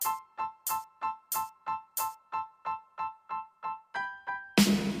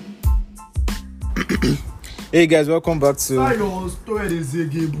Hey guys, welcome back to.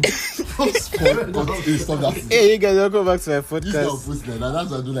 Hey guys, welcome back to my podcast.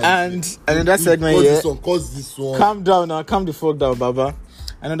 And another segment here. Calm down now, calm the fuck down, Baba.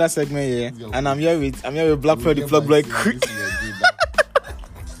 Another segment here, and I'm here with Blvck, the plug boy.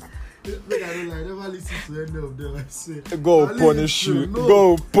 I never listen to any of them. I say, Go punish you. No.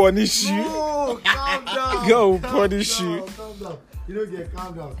 Go punish you. No, calm down. Go punish you. Calm down. You don't get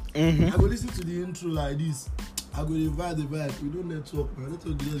calm down. Mm-hmm. I go listen to the intro like this. I go invite the vibe. We don't network, man.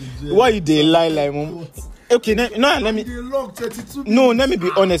 Network the Why you dey lie, mom? Okay, let me. Let me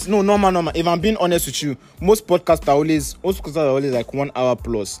be honest. No, normal. If I'm being honest with you, most podcasts are always like 1 hour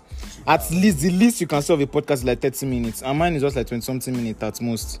plus. At least the least you can say of a podcast is like 30 minutes, and mine is just like 20-something minutes at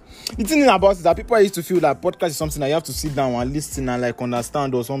most. The thing about it is that people used to feel that podcast is something that you have to sit down and listen and like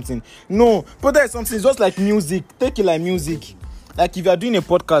understand or something. No, podcast is something. It's just like music. Take it like music. Like if you are doing a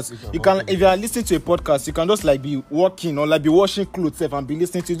podcast, if you are listening to a podcast, you can just like be walking or like be washing clothes and be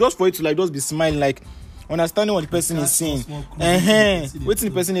listening to it, just for it to like just be smiling, like understanding what the person is saying. Waiting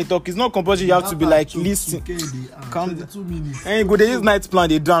the person they talk. It's not compulsory. You have to be like listening. Calm down. And go they use night plan.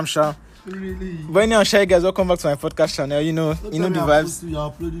 They drum sha. Really? But anyhow, shy guys, welcome back to my podcast channel. You know the vibes.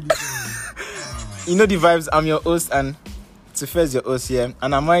 You know the vibes. I'm your host and Tife your host here,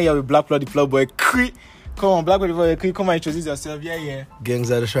 and I'm right here with Blvck, the plug boy. Come on, Blvck, the plug boy. Come on, introduce yourself. Yeah.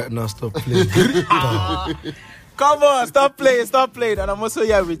 Gangs are the shot now. Stop playing. Come on, stop playing. And I'm also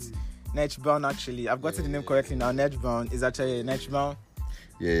here with Nech actually. I've gotten the name correctly now. Nech is actually Nech.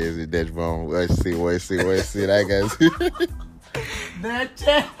 Yeah, it's Nech. What see, that guys.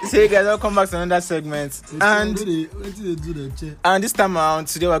 So hey guys, welcome back to another segment. And this time around,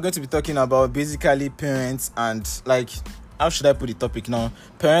 today we're going to be talking about basically parents and like, how should I put the topic now?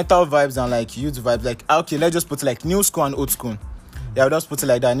 Parental vibes and like youth vibes. Like, okay, let's just put it like new school and old school. Yeah, we'll just put it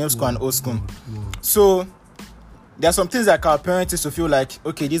like that, new school and old school. So there are some things like our parents used to feel like,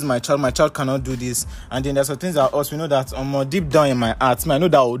 okay, this is my child cannot do this. And then there's some things that us, we know that deep down in my heart, I know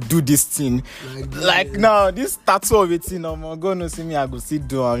that I will do this thing. Like now, this tattoo of it, go no see me, I go sit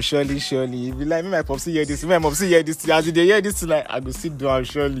down, surely. If you like me, my popsy hear this, my popsy hear this, as they hear this, like, I go sit down,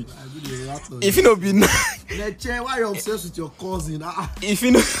 surely. If you know be nice. Why you obsessed with your cousin? If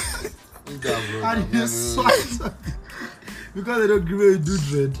you know. Because they don't give you do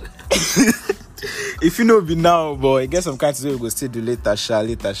dread. If you know be now, boy, get some kind of thing we go still do later.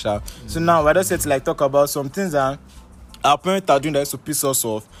 So now we're just here to like talk about some things that our parents are doing that is to piss us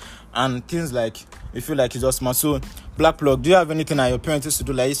off, and things like you feel like it's just smart. So Blvck, do you have anything that your parents used to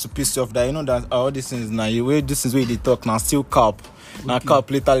do like used to piss you off that you know that all these things now this is where they talk now still cap. Now cap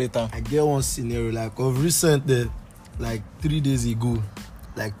later. I get one scenario like of recent like 3 days ago.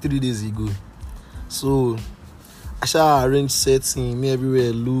 So I shall arrange setting, me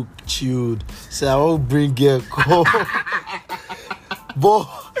everywhere look chilled. Say I won't bring girl come. But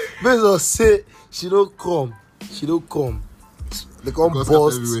based on say she don't come. They come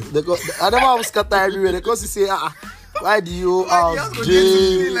bust. I never have scatter everywhere. They come say why do you house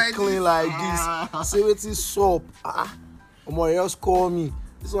clean like this? I say waiting soap. Somebody else call me.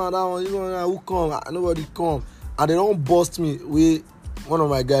 This one, that one, who come? Nobody come. And they don't bust me. One of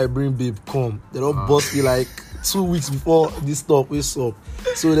my guys bring babe come. They don't bust me like 2 weeks before this stuff we up. So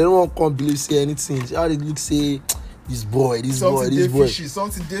they don't want to come believe say anything. How they look say this boy.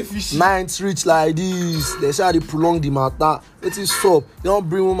 Something fishy. Nights reach like this. They say they prolong the matter. It is up. They don't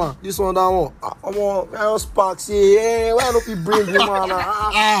bring woman. This one, that one. I just spark say, hey, why don't you bring woman?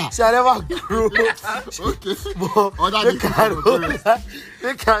 See, I never grew. Okay. But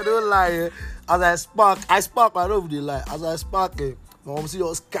they can't lie. As I spark, I don't really lie. As I spark, my mom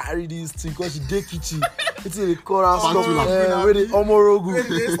just carry this thing because she dey kitchen. It's in the corner stuff. Where the omorogu.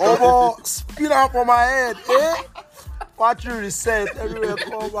 Spin up on my head. Battery reset. Everywhere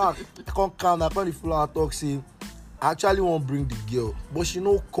come back. I can't calm down. I can't full and talk. Say, I actually want to bring the girl, but she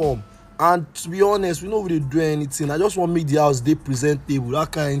no come. And to be honest, we don't really do anything. I just want to make the house dey presentable.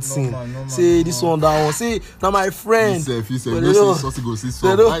 That kind of thing. Say this one, that one. Say, now my friend. He said, no, go see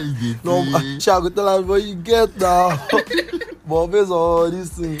some. No, she go tell her, but you get now. But based on this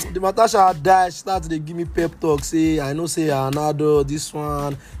thing, the Matasha dash start to give me pep talk. Say, I know say you're an adult, this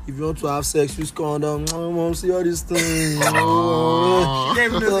one. If you want to have sex, use condom. Mom, see all this thing. The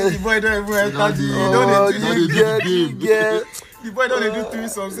boy don't You get. The boy don't do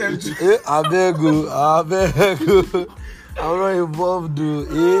threesomes. I beg you. I'm not involved, dude.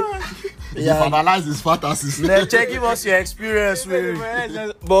 Yeah. Analyze his fantasies. Give us your experience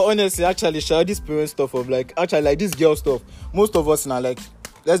with But honestly, actually, this parent stuff of like, actually, like this girl stuff, most of us now, like,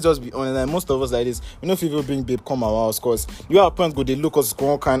 let's just be honest. Like, most of us like this, we know if people bring babe come our house, cause you our parents go they look us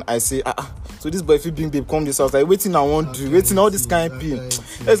one kind. I say, so this boy if you bring babe come this house, like waiting I want to, waiting all this kind of people.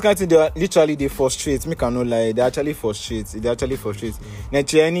 This kind of thing, they frustrate. Me can no lie, they actually frustrate.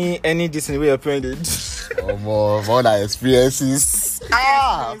 Nech, any this in the way your parents did. More than experiences.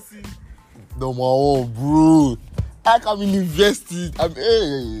 No more, bro. I can invest it. I'm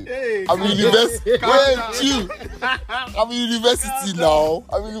in university. Chill. I'm in university now.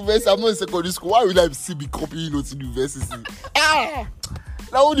 I'm not in secondary school. Why will I still be copying notes in university? Now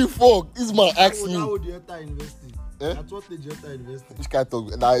what the fuck? This man asked me. How would you enter university? At what age you enter university? Which can't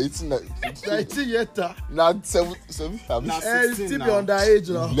talk. Nah, it's not. 19 years. Nah, 7. Still be underage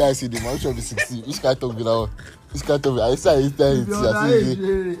now. You guys see the man should be 16. Which can't talk now? Which can't talk. I say I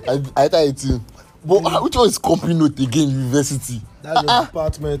enter 18. But which one is company note again? University. That's your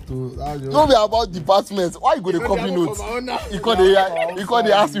department too. Don't be about department. Why you go the company note? You call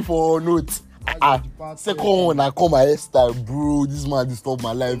they ask me for note. Second one I call my hairstyle, bro. This man disturb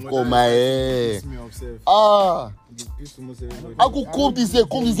my life. Call my hair. I go come this day.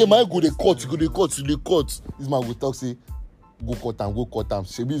 My go the cut. This man go talk say, go cut am.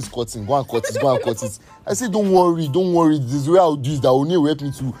 Shebi is cutting. Go and cut it. I say don't worry. This way I'll do is that only will help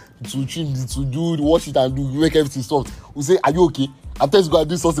me to trim it, to do wash it and do make everything soft. We say, are you okay? After you go and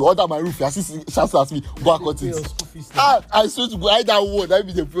do something, under my roof, you ask me, go and cut it. I swear to go hide that word. That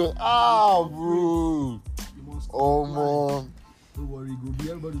be the problem. Bro. Oh man. Don't worry,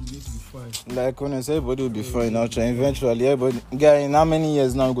 everybody's going to be fine. Like when I say everybody will be fine, I'll try eventually. Everybody, guy, in how many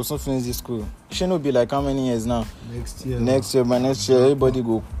years now go so finish this school? It shouldn't be like how many years now? Next year, everybody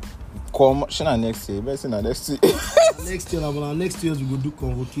go come. Shouldn't next year, but not next year. Next year we go do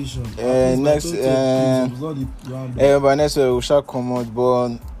convocation. But next year we shall come out.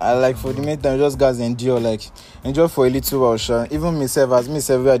 But I like for the meantime, just guys enjoy for a little while. Even myself,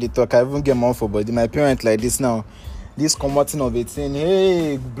 where they talk, I even get more for body. My parents like this now. This commoting of it saying,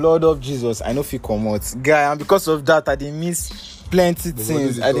 hey, blood of Jesus, I know if you come out. Guy, and because of that, I didn't miss plenty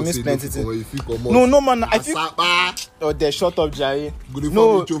things. No, man, I feel. Oh, they shut up, Jerry.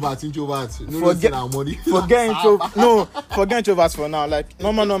 No, introvert. Forget introvert for now. Like,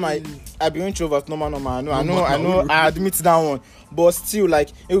 normal, I be introvert, normal. I know, I admit that one. But still, like,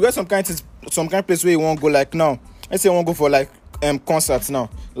 if you get some kind of place where you won't go, like now, let's say you won't go for like concerts now.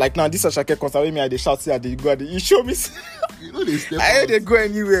 Like now, this Ashake concert with me, I they shout, see, I they go, you show me. You know they step I hate they go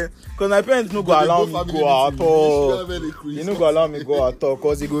anywhere. Because my parents no go allow me go at all. They no go allow me go at all.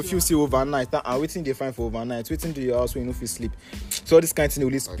 Because they go feel see overnight. And waiting they find for overnight. Waiting to your house when you no feel sleep. So all this kind of thing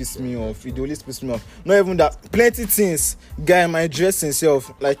always piss me off. It always piss me off. Not even that. Plenty things. Guy, my dress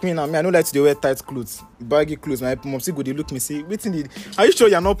itself. Like me, I don't like to wear tight clothes. Baggy clothes. My mom see go they look me say, waiting. Are you sure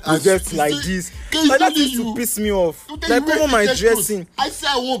you're not possessed like this? Like that used to piss me off. Like come on my dressing. I say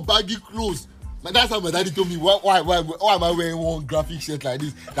I want baggy clothes. But that's how my daddy told me, why am I wearing one graphic shirt like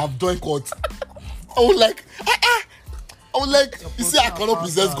this that I've done cut? I was like, you see, I cannot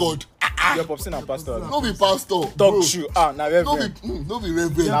possess God. Your popsin and pastor. No be pastor. Talk true. Now reverend. No be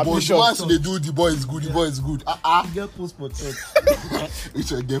reverend. But once they do, the boy is good. Get post for church. You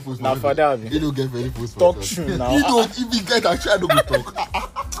should get post for church. Now father, you don't get any post for talk church. Talk true now. You don't. If you get, I try to go talk.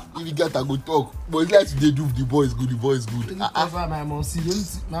 If you get, I go talk. But it's like they do. The boy is good. My mom see.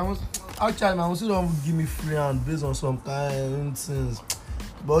 Actually, my mom don't give me free hand based on some kind of things.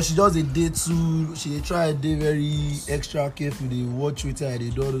 But she does a day too. She try a day very extra careful. They watch with her. They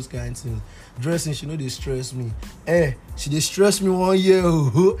do all those kind of things. Dressing, she know they stress me. She they stress me 1 year.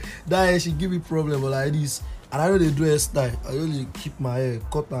 That she give me problem. But like this, and I know they do hairstyle. I only keep my hair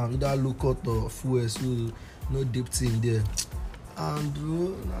cut down, either low cut or full hair, so no depth in there. And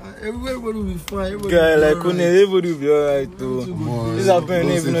everybody will be fine. Guy, like everybody will be alright too. This happening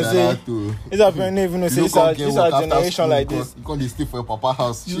even say this our generation like this. You can't stay for your papa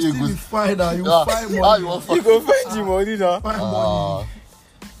house. You still be fine now. You find money. You go find the money now. Find money.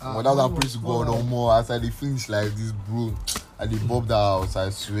 But that's how praise to God no more. As I finish like this, bro. I dey bob that house,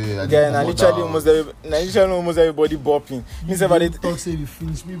 I swear. Yeah, na literally almost everybody bopping. Me say about it. Talk say we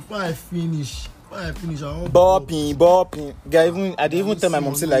finish. Before I finish, I bopping. Guy, I didn't even tell my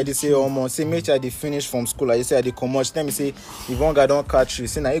mom say like this. Say make sure I dey finish from school. I say I dey come much. Tell me say if one guy don't catch you,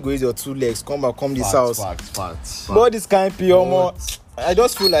 say now you go use your 2 legs. Come this house. Facts. But this kind of I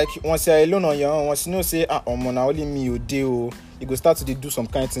just feel like once you're alone on your own, once you know say now only me you deal. You go start to do some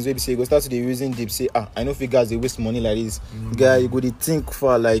kind of things. Maybe say you go start to using deep. Say I know if you guys they waste money like this. Guy, you go to think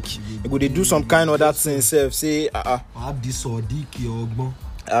for like you go to do some kind of that thing. Say I have this or Ogbo.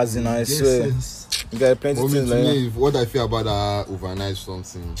 As in I swear, you got plenty of things like that. What I feel about that overnight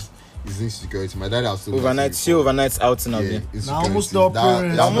something. is insecurity. My dad has told overnight. See overnight out now. Yeah, Now almost all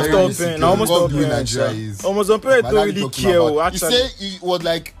parents. Almost all parents. Almost all parents don't really care. Actually, He say he was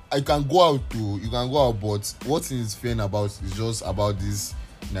like, I can go out too. You can go out, but what he's fearing about is just about this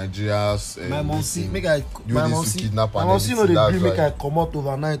Nigeria's. My mom see make my mom see know they agree make I come out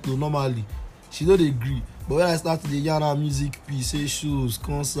overnight to normally. She don't agree. But when I start the yarn music piece, say shows,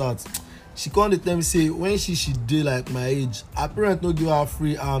 concerts, she can't tell me say when she did like my age, her parents no give her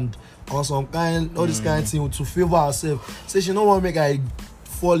free hand or some kind all this kind of thing to favor herself. Say she don't want make I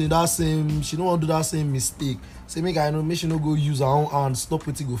fall in that same, she don't want to do that same mistake. Say make I know, make she no go use her own hand, stop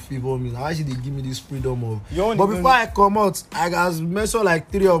wetin go favor me. Now why she dey give me this freedom of. But before I come out, I has mentioned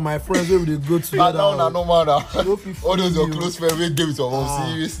like 3 of my friends wey we dey go together. No matter. All those your close friends wey dey with your mom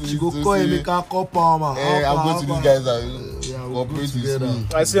seriously. She go call Emeka, call Palmer. I'm going to these guys that we'll go together.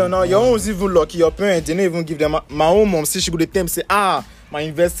 I say now your own was even lucky. Your parents they don't even give them. My own mom say she go to tell me say my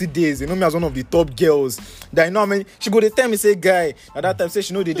university days, you know me as one of the top girls. That you know, I mean, she go to tell me say guy. At that time say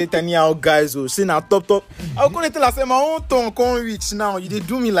she know they date anyhow guys. Oh, say now top. I go to tell her say my own tongue can't reach now. You they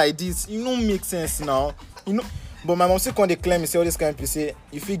do me like this. You know make sense now. You know. But my mom say when they claim me say all this kind of people say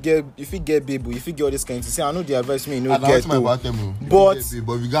if you get baby, if you get all this kind of thing, say I know the advice me you know get to. But if you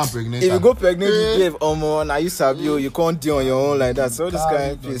go pregnant, if you go pregnant, you babe, now you sabi you can't do on your own like that. So all this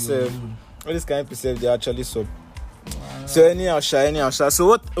kind of people they actually so. So anyhow. So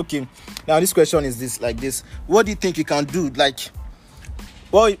what? Okay, now this question is this like this. What do you think you can do? Like,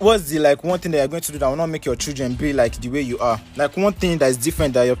 what's the like one thing that you're going to do that will not make your children be like the way you are? Like one thing that is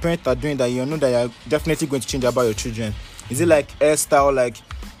different that your parents are doing that you know that you're definitely going to change about your children. Is it like hairstyle,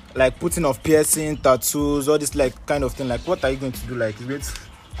 like putting of piercing, tattoos, all this like kind of thing? Like what are you going to do? Like wait.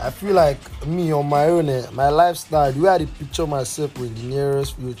 I feel like me on my own, my lifestyle, the way I picture myself in the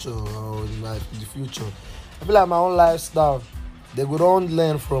nearest future or in the future. I feel like my own lifestyle, they go don't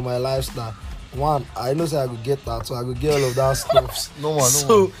learn from my lifestyle. One, I know say I could get that, so I could get all of that stuff. No one.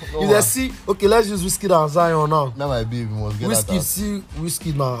 So if they see, okay, let's use Whiskey and Zion now. Now my baby must get Whiskey, that. see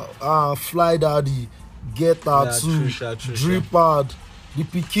Whiskey now. Fly Daddy, get tattoo, drip pad, the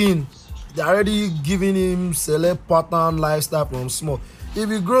Pekin. They already giving him select pattern lifestyle from small. If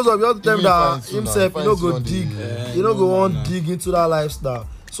he grows up, you have to tell him that himself, you know, go dig, you know, go on dig into that lifestyle.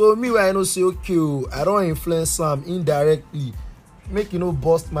 So me, where I know say okay, I don't influence him indirectly, make you know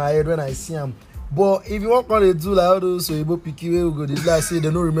bust my head when I see him. But if you want to do like all those so you picky way we go, this like say they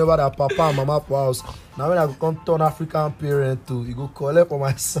don't remember that papa and mama for house. Now when I go come turn African parent too, you go collect on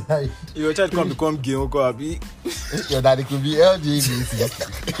my side. Your child can become gay, okay? Your daddy could be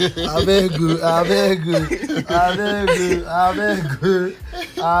LGBT. I beg you.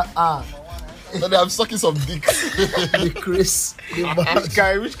 So I'm sucking some dick. The Chris, Which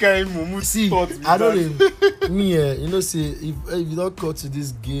kind of see, I don't me, you know, say if you don't cut to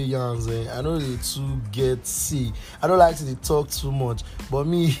these gay yarns, I know they too get see. I don't like to talk too much, but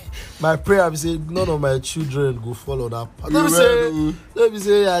me, my prayer is say none of my children go follow that path. Let me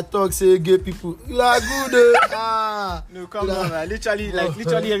say I talk say gay people like good. No, come on, man. Literally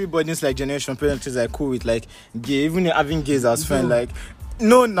everybody's like generation parents is like cool with like gay, even having gays as friends, like.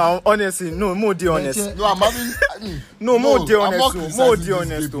 No, now honestly, no, more the honest. No, I'm having. More the honest.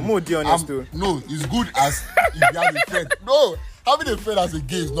 No, it's good as if you have a friend. No, having a friend as a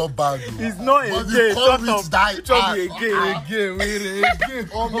gay is not bad. Though. It's not a gay. Shut up. It should be a gay.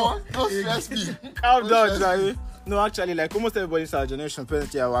 Oh no, don't stress me. Calm down, Charlie. No, actually, like almost everybody's our generation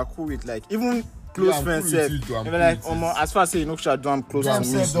parents here are cool with like even close friends. Like as far as you know, do I'm close to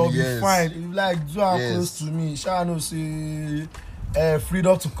me. They'll be fine. If you like do I'm close to me, shall no say.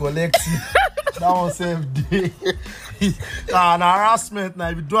 Freedom to collect it. That one same day. An harassment now.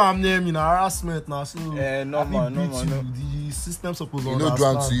 If you do I'm naming harassment now. So no. The system supposed to understand.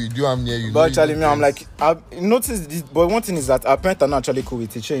 You know, do you do I'm near you. But actually, me, I'm like, I've noticed this. But one thing is that our parents are not actually cool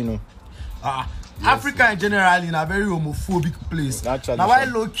with each other, you know. Africa in general in a very homophobic place. Actually, now why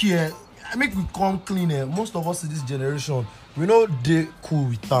low key, I make we come clean. Most of us in this generation, we know they cool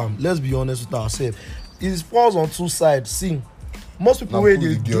with them. Let's be honest with ourselves. It falls on two sides. See. Most people where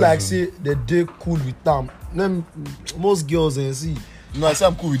they do like say that they cool with them. Then most girls and see. No, I say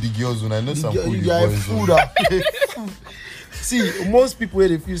I'm cool with the girls when I know some cool with the boys. See, most people where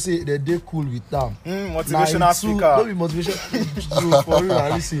they feel say that they cool with them. Motivational speaker. Don't be motivational. For real,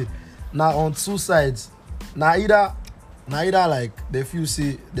 I say. Now on two sides. Now either like they feel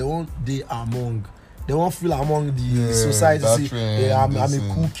say they won't they among. They won't feel among the society. Say, I'm a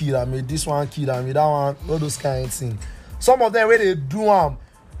cool kid. I'm a this one kid. I'm a that one. All those kind of things. Some of them where they do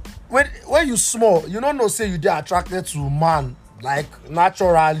when you small, you don't know say you dey attracted to man like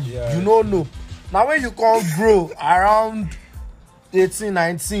naturally. You don't know. Now when you can't grow around 18,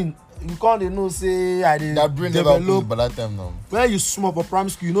 19, you can't know say I did That brain never develop. goes by that time now. When you small for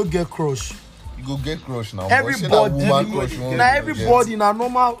primary school, you don't get crush. You go get crush now. Everybody, Now everybody in a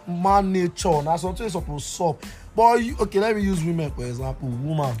normal man nature. Now something is supposed to solve. But okay, let me use women for example.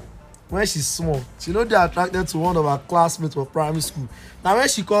 Woman, when she's small, she know they attracted to one of her classmates for primary school. Now when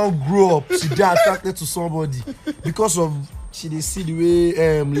she can't grow up, she dey attracted to somebody because of she dey see the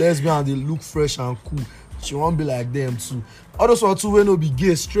way lesbian they look fresh and cool. She won't be like them too. Others one too when no be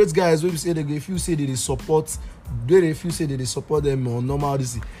gay, straight guys when we say they feel say they support. They feel say they support them on normal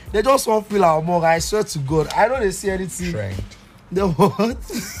this. They just won't feel our mug. I swear to God, I don't they see anything. Trend. They won't.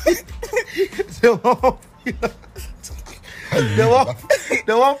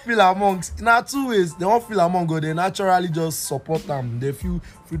 They won't feel amongst. In two ways, they won't feel among God. They naturally just support them. They feel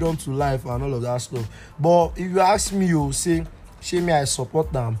freedom to life and all of that stuff. But if you ask me, you say, me I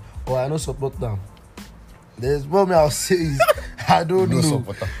support them or I don't support them. There's what me I'll say is I don't know.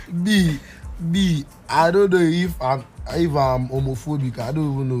 B, I don't know if I'm homophobic. I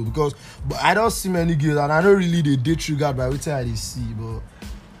don't even know because but I don't see many girls and I don't really they triggered by what I see. But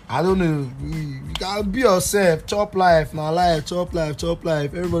I don't know. You can be yourself. Chop life, now life. Chop life.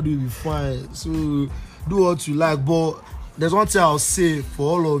 Everybody will be fine. So do what you like. But there's one thing I'll say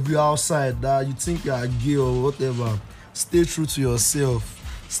for all of you outside that you think you are gay or whatever. Stay true to yourself.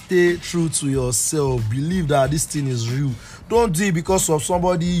 Stay true to yourself. Believe that this thing is real. Don't do it because of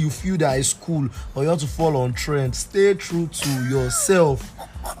somebody you feel that is cool or you want to fall on trend. Stay true to yourself.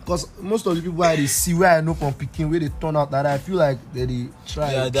 Because most of the people I see where I know from Peking where they turn out that I feel like they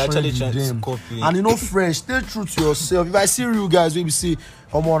try they actually trying them. to copy. And you know fresh. Stay true to yourself. If I see real guys maybe say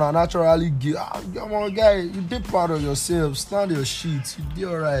come on I naturally gay. Come on guy, you did part of yourself. Stand your shit. You did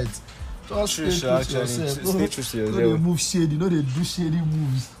alright. Just stay true to yourself. Stay true to yourself. They move shady. They do shady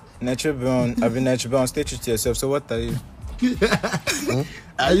moves. Natural born. I've been natural born. Stay true to yourself. So what are you?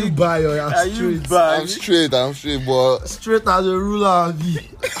 Are you bi or are you straight? I'm straight, but straight as a ruler of me.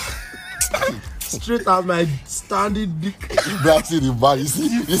 Straight as my standing dick. Black see the bar. You see.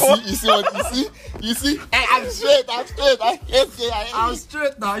 Hey, I'm straight. I hate it. I'm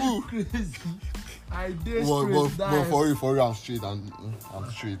straight now. You crazy? I did straight. But for real, I'm straight. I'm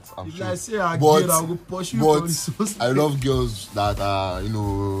straight. If I say I'm gay, I'll go push you. But I love girls that are,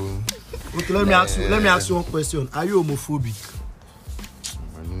 Okay, let me ask you one question. Are you homophobic?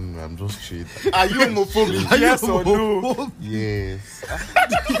 I'm just straight. Are you homophobic? Yes or no? Yes.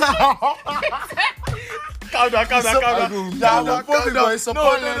 Calm down.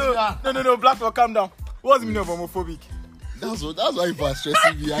 No, Blvck, calm down. What's the meaning of homophobic? That's why you are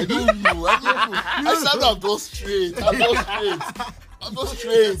stressing me. I don't know. I said I'm just straight. I'm just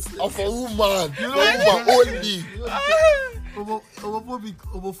straight. I'm for woman. Woman only.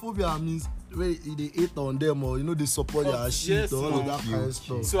 Homophobia means when they hate on them or they support their shit or all of that kind of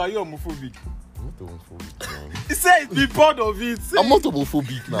stuff. So are you homophobic? I'm not homophobic now. He said be proud of it. I'm not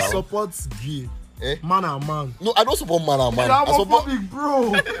homophobic now. You support gay. Man and man. No, I don't support man and man. You're homophobic,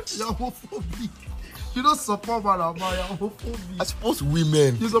 bro. You're homophobic. You don't support man and man. You're homophobic. I support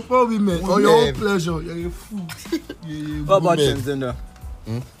women. You support women for your own pleasure. You're a fool. What about transgender?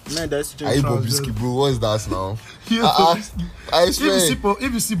 Man, that's I hate Blvck, bro. What is that now? I swear.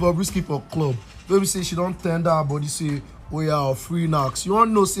 If you see Blvck for club, maybe say she don't tender her body say, oh yeah, free knocks. You want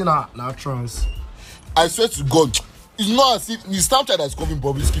to know say na trans. I swear to God, it's not as if the Snapchat that's coming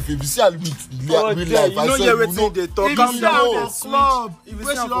Blvck. If you see her real life, I swear you know. They talk. If you see her for club, If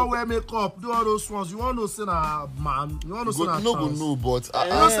when she don't wear makeup, do all those ones, you want to know say na man. You want to say na trans. No, no, but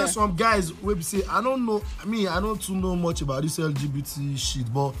you know say some guys will be say, I don't know. I mean, I don't too know much about this LGBT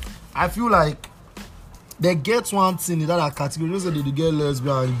shit, but I feel like they get one thing in that category. You know, say they get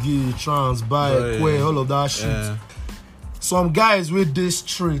lesbian, gay, trans, bi, queer, all of that shit. Some guys with this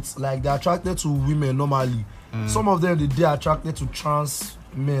straight, like they're attracted to women normally. Some of them they attracted to trans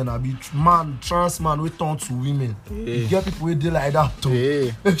men. I be trans man we turn to women. You get people with they like that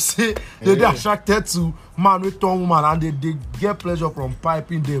too. They say they attracted to man we turn woman and they get pleasure from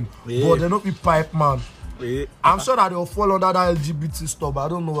piping them, but they not be pipe man. I'm sure that they'll fall under that LGBT stuff, but I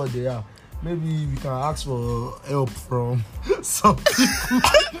don't know what they are. Maybe we can ask for help from some people.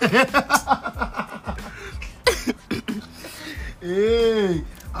 Hey,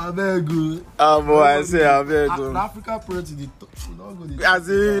 I beg you. Boy, I say I beg you. African parents, as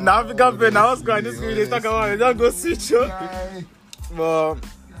in African parents, I was going this week. They talk about it. Don't go switch up. But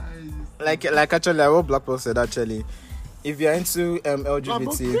like actually, what Blvck said actually, if you're into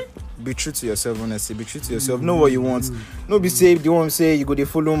LGBT, be true to yourself. Honestly, be true to yourself. Know what you want. No be say if you want to say you go to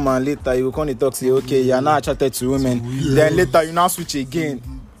follow man later, you go come to talk say okay, you're not attracted to women. Then later you now switch again.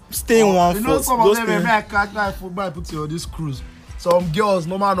 Stay in one foot. You know some of them, I catch my football, I put you on this cruise. Some girls,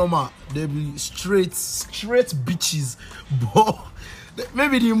 normal, they be straight bitches, but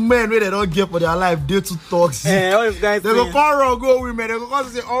maybe the men where they don't get for their life, they too toxic. All these guys They go call wrong, go women. They go call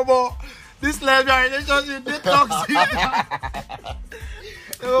say, oh, but this lesbian relationship, they toxic.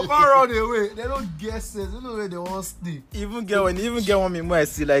 They go call wrong the way. They don't get sense. They know where they want to stay. Even get one meme where I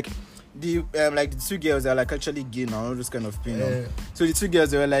see like the two girls are like actually gay now, all those kind of thing. So the two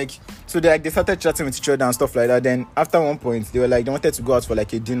girls, they were like, so they started chatting with each other and stuff like that. Then after one point, they were like, they wanted to go out for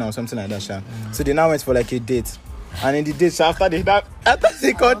like a dinner or something like that. So they now went for like a date. And in the date, so after they can't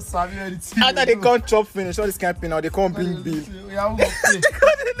chop finish all this camping now, they can't bring bill.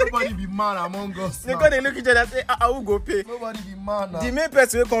 Nobody be man among us. They look at each other and say, I will go pay. Nobody be man now. The main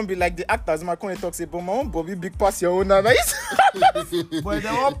person will come be like the actors. My corner talk say, but my own Bobby big pass your own now. But they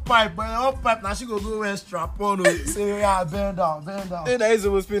won't pipe. Now she go wear strap on. Say, yeah, bend down. That is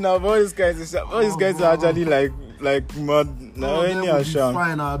supposed to be now. All these guys are actually like mad. No, any asham.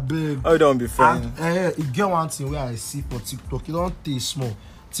 Fine, I beg. Oh, don't be fine. You get one thing where I see for TikTok. You don't taste small.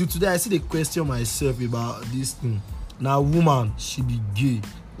 Till today, I see the question myself about this thing. Now, woman, she be gay,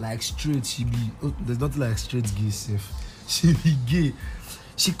 like straight. She be. Oh, there's nothing like straight gay safe. She be gay.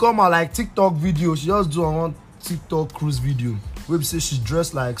 She come out like TikTok video. She just do one TikTok cruise video. Where say she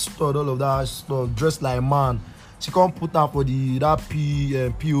dressed like stud, all of that stuff, dressed like man. She come put up for that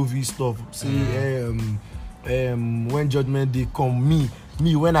POV stuff. Say when Judgment Day come, me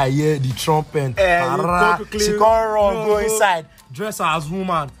when I hear the trumpet, she come run go inside, dress as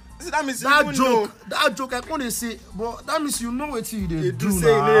woman. That means that joke I can't say, but that means you know what you do say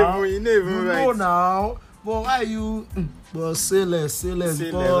now. You never right. Know now. But why you? But say less.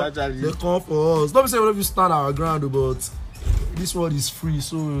 They come for us. Don't say whatever you stand our ground, but this world is free,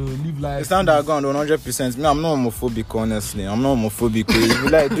 so live life. Stand our ground 100%. Me, I'm not homophobic, honestly. I'm not homophobic. If you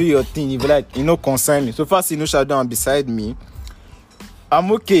like, do your thing. If you like, concern me. So far, see no shadow and beside me,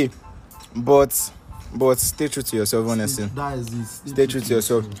 I'm okay. But stay true to yourself, honestly. That is it. Stay true to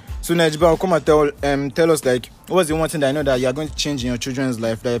yourself. So Nejba, come and tell us like what's the one thing that I know that you are going to change in your children's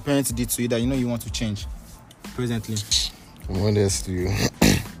life that your parents did to you that you know you want to change presently. Honestly,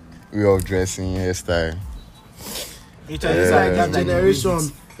 way of dressing, hairstyle. It's like that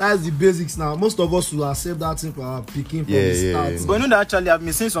generation. That's the basics now. Most of us will accept that thing for our picking from the start. But you know that actually I've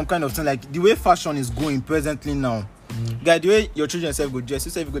been seeing some kind of thing like the way fashion is going presently now. Guy, the way your children self go dress,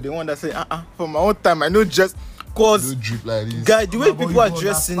 you say you go the one that say, for my own time I know just cause drip like this. Guy, the way people are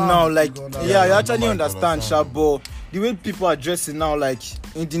dressing now, like you actually understand, Shabo. The way people are dressing now, like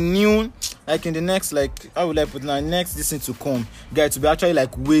in the new, like in the next, like how would I put it now, next this thing to come, guy, to be actually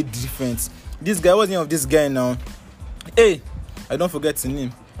like way different. This guy, what's the name of this guy now? Hey, I don't forget his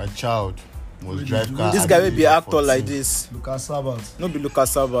name. A child must drive car. This guy will be actor 14. Like this. Lucas Sabat. No be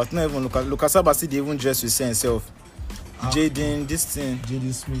Lucas Sabat. Not even Lucas Sabat. See, they even dress with himself. Jaden, this thing.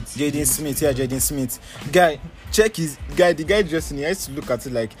 Jaden Smith. Jaden Smith. Guy, check his guy. The guy dressing. He has to look at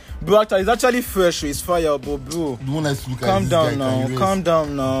it like, bro. Actually, it's actually fresh. It's fire, but bro. Calm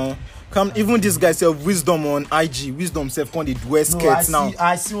down now. Even this guy say wisdom on IG. Wisdom self can't wear skirts now.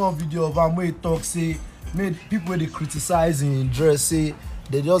 I see one video of him where he talk say. Made people they criticize in dress say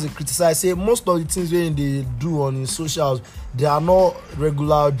they just criticize say most of the things when they do on his socials they are not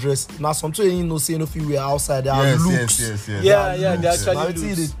regular dress. Now sometimes you know say no fit wear outside. They are looks. Yeah. They actually looks.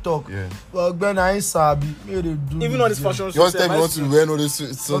 They talk. Yeah. But when I ain't sabi, they do. Even on this fashion show. You want to wear all this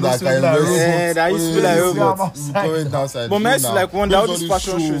so that can wear. Yeah, that used to be like robots. But man, it's like one all this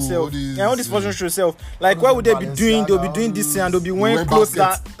fashion show self. Yeah, all this fashion show self. Like what would they be doing? They'll be doing this and they'll be wearing clothes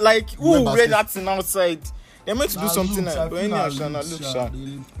that like who wear that thing outside. They're meant to do something like but any action look sharp.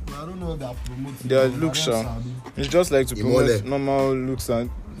 I don't know they're promoting. They look sharp. It's just like to promote normal looks and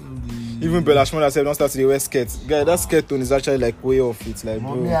even Bella Shmona said don't start to wear skirts. Guy, that skirt tone is actually like way off it. Like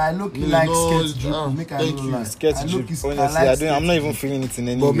bro. Yeah, I look like skirts drip. Make I look like skirts drip. Honestly, I'm not even feeling it in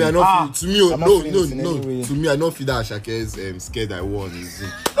any way. But me, I don't feel to me, no. To me, I don't feel that Ashake's skirt I wore is.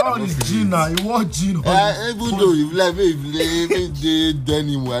 That one is jean now. You want jean? Even though if they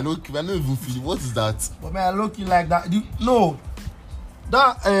denim, I don't even feel. What is that? But man, I looking like that. No.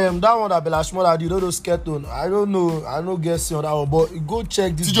 That one that Bella Shmona did, all those skirt on. I don't know. I don't guess on that one. But go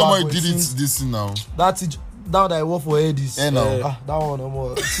check this. TJ did it this now. That one I wore for Edis. That one no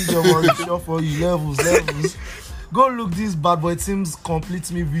more. TJ show for you levels. Go look this bad boy teams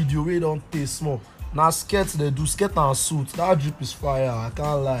complete me video. We don't taste small. Now skirts they do skirt and suit. That drip is fire. I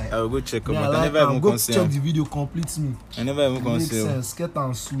can't lie. I will go check them. I never even go check the video. Complete me. I never even consider. Makes sense. Skirt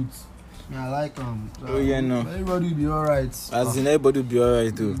and suit. I like them. Oh yeah, no. Everybody will be alright. As in everybody will be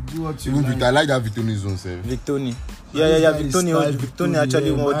alright too. Do what you even like. I like that Victoni zone, sir. Victoni. Yeah. Victoria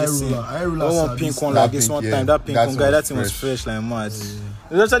actually won this thing. One pink one like this one time. That pink one guy, that thing was fresh like mad.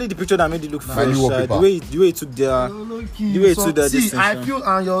 It's actually the picture that made it look fresh. The way it took their, the way it took their distance. I feel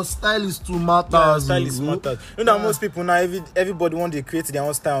and your style is too matters. Yeah, style is matters. You know that most people now, everybody want to create their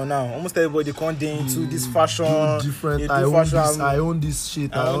own style now. Almost everybody can't into this fashion. Different. I own this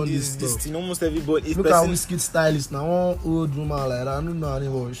shit. I own this thing. Almost everybody. Look at Whiskey stylist now. One old woman like that. I don't know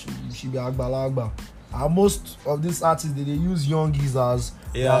anymore. She be agbalagba. And most of these artists they use youngies as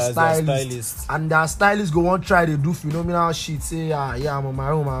their stylists. And their stylists go on try to do phenomenal shit. Say I'm on my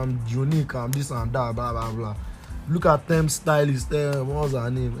own. I'm unique. I'm this and that. Blah blah blah. Look at them stylists. What's her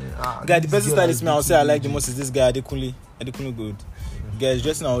name? Guy, the best stylist I'll say I like the most is this guy Adekunle good. Guys,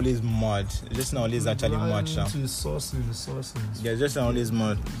 just not always mad. Just not always actually mad. It's saucing. Guys, just not always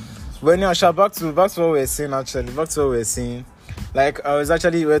mad. But now, back to what we're saying. Like I was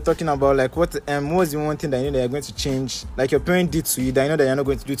actually we were talking about like what was the one thing that you know that you're going to change, like your parent did to you that you know that you're not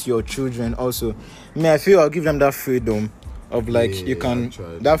going to do to your children also. I feel I'll give them that freedom of like you can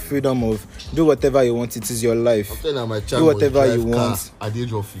that freedom of do whatever you want. It is your life. Do whatever you want. At the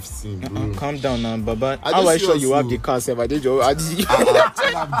age of 15, calm down now, Baba. How are you sure you have the car? At the age of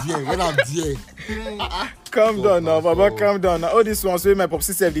when I'm there. Calm down now, Baba. Calm down now. All this ones where my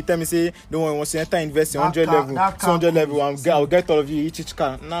popsi said the time he say don't want to enter invest in 100 level, 200 level. I'll get all of you each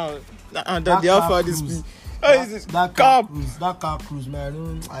car. Now that the alpha this be. That car cruise,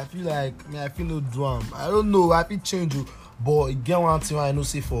 man. I feel no drum. I don't know. I feel change you. But again, one thing I know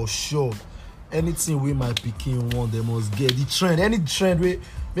say for sure, anything we my picking want, they must get the trend. Any trend we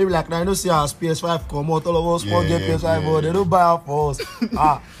maybe like I know say our PS5 come out, all of us want get PS5, but they don't buy it for us.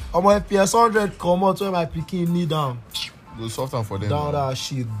 On my PS100 come out, where my picking need them. Go soft for them. Down that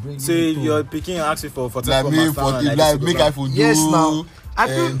shit. So your picking asking for like me for make iPhone do. Yes, now I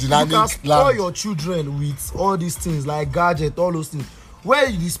feel you can spoil your children with all these things like gadget, all those things.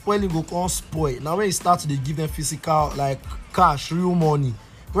 Where the spoiling go come spoil. Now when you start to give them physical like cash, real money.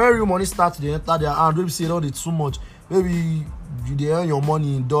 When real money start to enter their hand, maybe say they too much. Maybe you earn your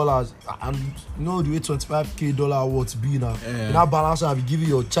money in dollars and you know the way $25K worth be now. In that balance I'll be giving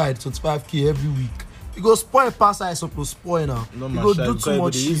your child $25K every week. You go spoil past I supposed spoil now. No you go do too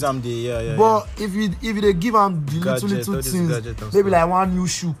much shit. But if they give them the little things, maybe like one new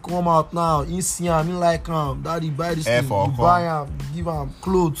shoe come out now, in see him, in like daddy buy this thing, you buy him, give him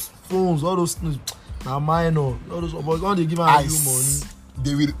clothes, phones, all those things. Now mine all those but when they give him new money,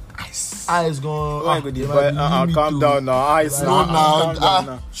 they will eyes gone. Calm down now. Eyes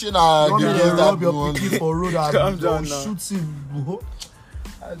now. She now rub your pikin for road and shoot him.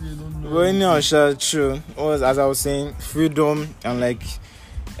 Well, no, true. As I was saying, freedom and like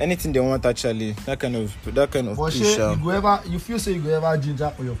anything they want actually. That kind of but you feel say you go ever ginger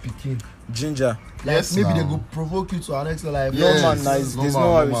for your picking? Ginger. Like yes, maybe they go provoke you to an next life. Yes, no man, nice. There's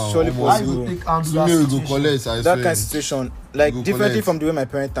no way it's surely possible. That kind of situation, like differently from the way my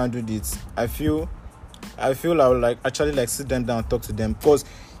parents handled it. I feel I will like actually like sit them down and talk to them because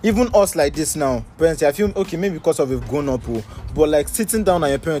even us like this now, parents, I feel okay maybe because of we've grown up, but like sitting down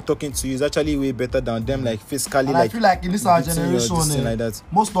and your parent talking to you is actually way better than them like physically. And like I feel like in this our generation, like that.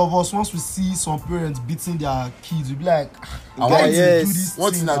 Most of us once we see some parents beating their kids, we be like, yes,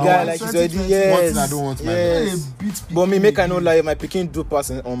 what in guy like he's already yes, I don't want my yes. But me make I know like my picking do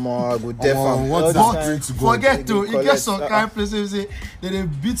person on my go deaf and forget to you get some kind places say they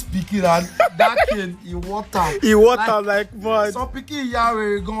beat picking and that kid he water like mad. Some picking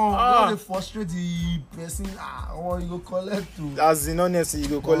yare go they frustrate the person or you go collect to as in honestly you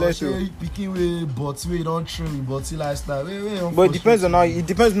go collect to picking way but we don't train but lifestyle but it depends on how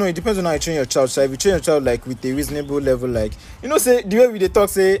you train your child. So if you train your child like with a reasonable level, like you know say the way we they talk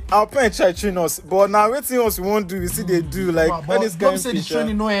say our parents try train us but now waiting us we won't do we see they do like but this guy say the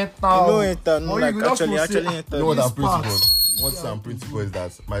training no enter no like actually enter. You know what I'm principle? What I'm principle is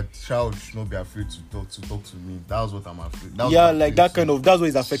that my child should not be afraid to talk to me. That's what I'm afraid. That's what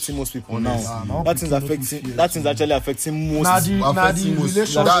is affecting most people now. That is actually affecting most.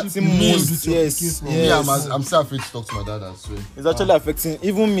 Yes. I'm still afraid to talk to my dad as well. It's actually affecting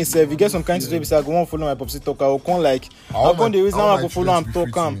even me. If you get some kind of way, I go on follow my popsy talk. I can't the reason I go follow and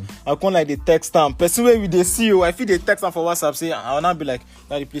talk him. I can't like the text him. Person where we they see you, I feel they text him for WhatsApp. Say I'll not be like,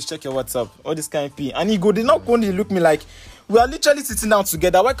 Daddy, please check your WhatsApp. All this kind of P. And he go, they not going to look me like. We are literally sitting down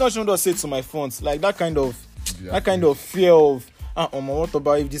together. Why can't you not say it to my phones? Like that kind of fear of what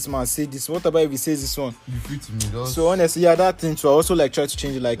about if this man say this? What about if he says this one? You free to me, so honestly, that thing too. I also like try to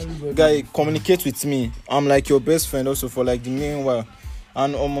change it. Like, guy, communicate with me. I'm like your best friend also for like the meanwhile.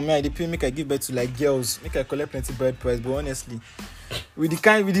 And mommy, I pay make I give birth to like girls. Make I collect plenty bride price. But honestly, with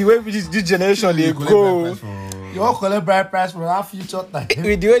the way with this generation they go. You want collect bride price for that future time?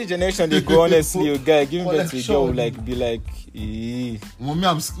 With the way the generation they go, honestly, you guy giving birth to a girl will like be like, Mommy,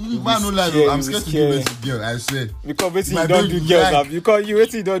 I'm scared to give birth to girl. I swear. Because waiting you don't do girls up. Because you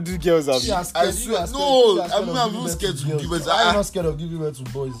waiting you don't do girls up. I swear. No, I'm not scared to give birth. I'm not scared of giving birth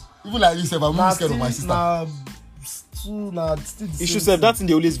to boys. Even like this, I'm not scared of my sister. It should say that thing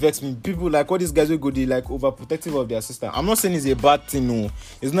they always vex me. People like all these guys will go they like overprotective of their sister. I'm not saying it's a bad thing, no.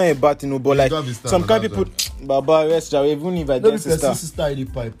 It's not a bad thing, no. But like some kind of people, Baba, rest, even if I get sister in the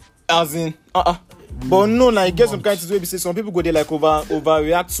pipe. As in, But no, like get some kind of way. Say some people go they like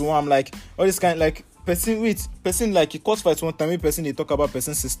overreact to. I'm like all this kind like person like he cause fight one time. Person they talk about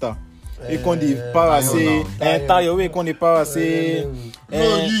person's sister. You can't the power say enter your way. Can't the power say.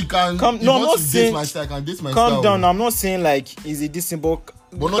 No, you can. No, I'm not saying. Calm down. Style. I'm not saying like is it this symbol.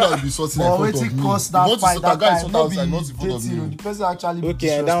 But not that will be sorting in front of me. You want to sort that guy sort outside, not in front of me. The person actually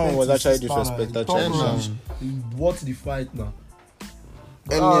okay, that one was actually disrespect. What's the fight now?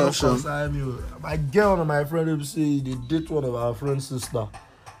 My girl and my friend will say they date one of our friend's sister,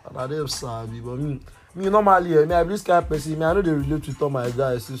 and I don't sabi. But me normally, I be this kind of person. I know they relate with all my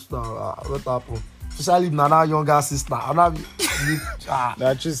guys' sister. What happened? Especially Nana younger sister. I'm not.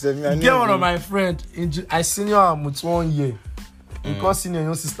 That's just get one of my friend. I senior am with 1 year. Because senior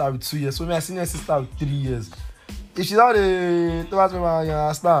your sister with 2 years. So me I senior sister with 3 years. If she's not towards me,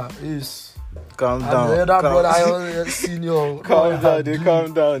 my sister is. Calm down. The other brother, I senior. Calm down.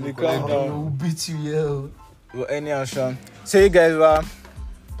 We'll beat you, yeah. Well, anyhow, Sean. So you guys were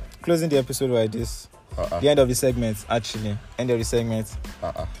closing the episode like this. The end of the segment, actually. End of the segment.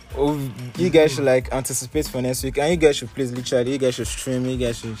 You guys should like anticipate for next week. And you guys should please literally, you guys should stream, you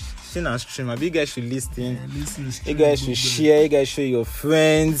guys should stream. You guys should listen. You guys should share, you guys show your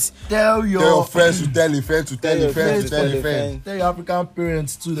friends. Tell your friends to tell your friends to tell your friends to tell your friends. Tell your African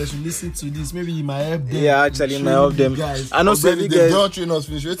parents too, they should listen to this. Maybe you might help them. Yeah, actually it might help them. And also you guys don't train us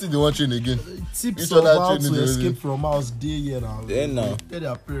finish. Wait till they want train again. Tips on how to escape from house day here now. Tell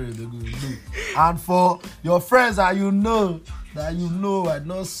their parents they go do. And for your friends that you know, I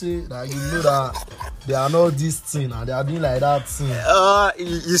don't say that you know that they are not this thing and they are doing like that thing.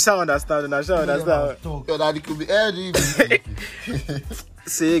 You shall understand. I shall understand. Your daddy could be early.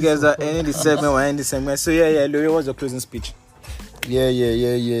 So you guys are ending the segment. We're ending the segment. So yeah, Louis, what's your closing speech?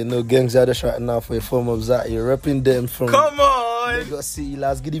 Yeah. No gangs are just right now for a form of that. You're repping them from. Come on. You gotta see,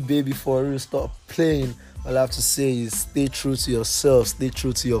 let's get the baby for real. Stop playing. All I have to say is stay true to yourself. Stay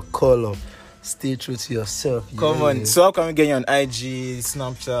true to your color. Stay true to yourself. Come on. So how can we get you on IG,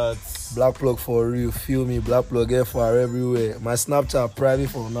 Snapchat? Blvck for real. Feel me. Blvck FR everywhere. My Snapchat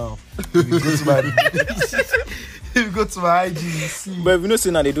private for now. If you go to my IG, you see. But if you know, say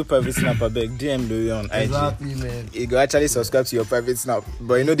now they do private snap, beg DM Louis on IG. Exactly, man. You go actually subscribe to your private snap,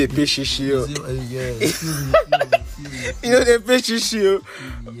 but you know they pay shishi. You know they pay shishi.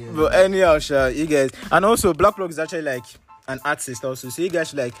 But anyhow, you guys, and also Blvck is actually like an artist also, so you guys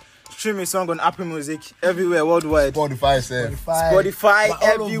should like stream a song on Apple Music everywhere worldwide. Spotify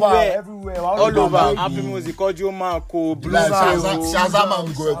everywhere. All over. Apple baby. Music, Audio Marco,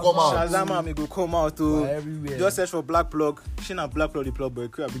 Shazam go come out. Shazam go come out too. Everywhere. Just search for Blvck. She not Blvck the plug boy.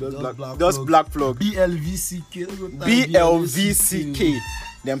 Just Blvck. BLVCK.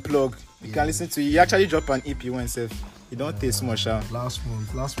 Then plug. You can listen to it. You actually drop an EP oneself. You don't taste much. Last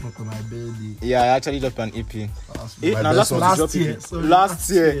month on my birthday. Yeah, I actually dropped an EP. Last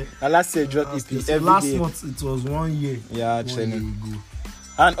year dropped EP every last day. month it was 1 year. Yeah, actually.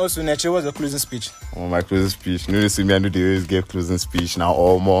 And also, Nech, what's your closing speech? Oh, my closing speech. You know, you see me, I know they always give closing speech. Now,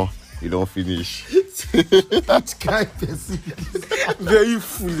 all more. You don't finish. That kind of person. Very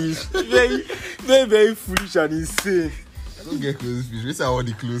foolish. Very foolish and insane. I don't get closing speech. Wait till I want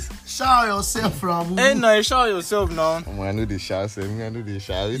the close. Shout yourself, Ramu. Hey, no, shout yourself now. Oh, I know they shout. I know they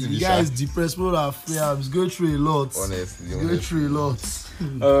shout. The guy is depressed. People are free. I'm going through a lot. Honestly. Going through a lot.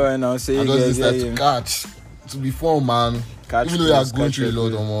 Alright, now say you guys. To catch. To be fun, man. Even though you are going through a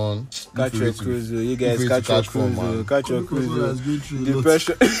lot, man. Catch your cruise. You guys catch your cruise. Catch your cruise.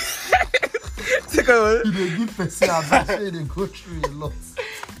 Depression. You give person advice. They go through a lot.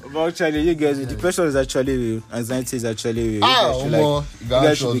 But actually, you guys, depression is actually real. Anxiety is actually real. You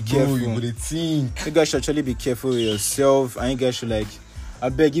guys should be careful. You guys should actually be careful with yourself, and you guys should like. I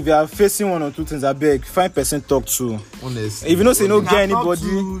beg, if you are facing one or two things, I beg, find person talk to. Honestly. If you don't say no get anybody,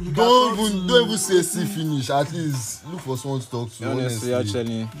 don't even say see finish. At least look for someone to talk to. Honestly,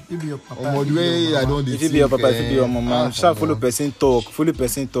 actually. If be your papa, if you be your papa, if you be your mama, shall follow person talk. Honestly.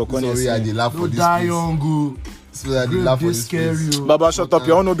 Sorry, I dey laugh for this. Die young. So that they laugh on They this scary. face. Baba, shut up.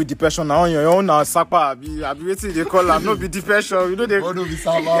 Your own no be depression. Now your own na sapa. Abi waiting they call am no be depression. You know they. What do we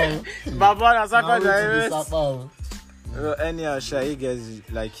suffer? Baba na sapa. Suffer. Anyhow, sure, you guys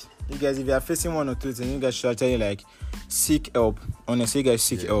if you are facing one or two things, you guys should actually like seek help. Honestly, you guys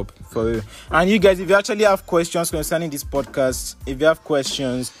seek help for real. And you guys, if you actually have questions concerning this podcast, if you have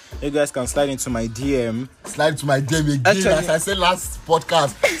questions, you guys can slide into my DM. Slide to my DM again, Actually, as I said last podcast.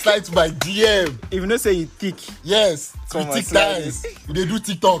 Slide to my DM. If you know say you thick, Yes, Come you on, tick slide ties. You dey do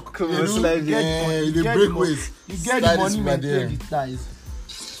TikTok. Come You on, dey do, slide you dey break ways. You get Slide the into money, my maintain DM. the ties.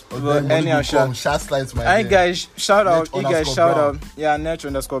 But anyhow, Come, slide to my Hi DM. guys, shout out. You guys Nech shout _Brown. out. Yeah,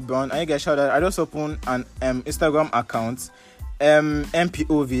 Nech_Brown. Hi guys, shout out. I just opened an Instagram account.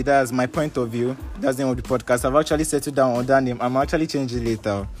 MPOV, that's my point of view. That's the name of the podcast. I've actually settled down on that name. I'm actually changing it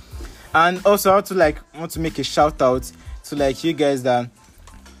later. And also I want to make a shout out to like you guys that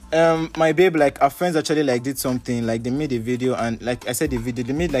my babe, like our friends actually like did something, like they made a video, and like I said the video,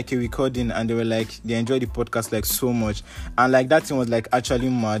 they made like a recording, and they were like they enjoyed the podcast like so much, and like that thing was like actually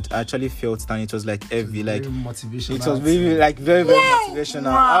mad. I actually felt that it was like heavy, like Very motivational. it was very like very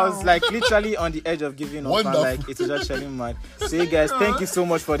motivational. I was like literally on the edge of giving up, and Wonderful. like it was actually mad. So you guys, thank you so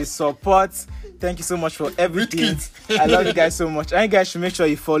much for the support. Thank you so much for everything. I love you guys so much. And you guys should make sure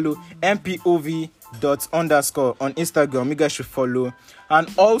you follow mpov._ on Instagram. You guys should follow. And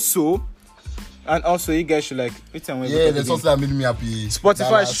also you guys should like There's something that made me happy.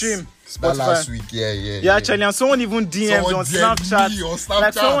 Spotify stream. That Spotify. last week, yeah. Yeah, actually, and someone even DM'd Someone on DM'd Snapchat. me on Snapchat.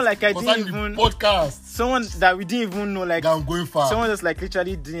 Like someone like I concerning didn't the even podcast. someone that we didn't even know, like That I'm going far. someone just like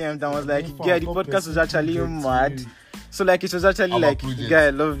literally DM'd and was like, Going far, yeah, the top podcast was person actually to get mad. to you. So like it was actually Our like project. yeah,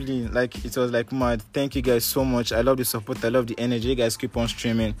 lovely. Like it was like mad. Thank you guys so much. I love the support. I love the energy. You guys keep on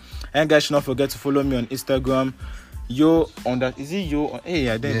streaming. And guys should not forget to follow me on Instagram. Yo on that is it yo? Hey,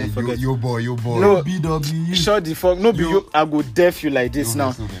 I didn't even forget. Yo boy. No. BW. Shut the fuck. No be you. I go def you like this now.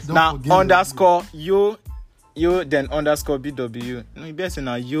 Okay. Don't Now forget underscore yo then underscore BW. No, you better say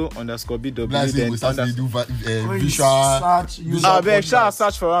now yo underscore BW Blase, then we start to do When you visual. search, you I beg, podcast.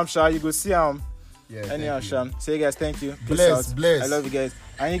 search for him, Sha. You go see him. Yeah, Anyhow, thank you. Sha. Say, guys, thank you. Peace Bless, out. bless. I love you guys.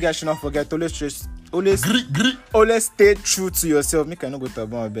 And you guys should not forget to always Gree. always stay true to yourself. Make I no go to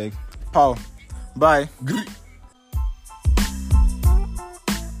a beg. Pow. Bye. Gree.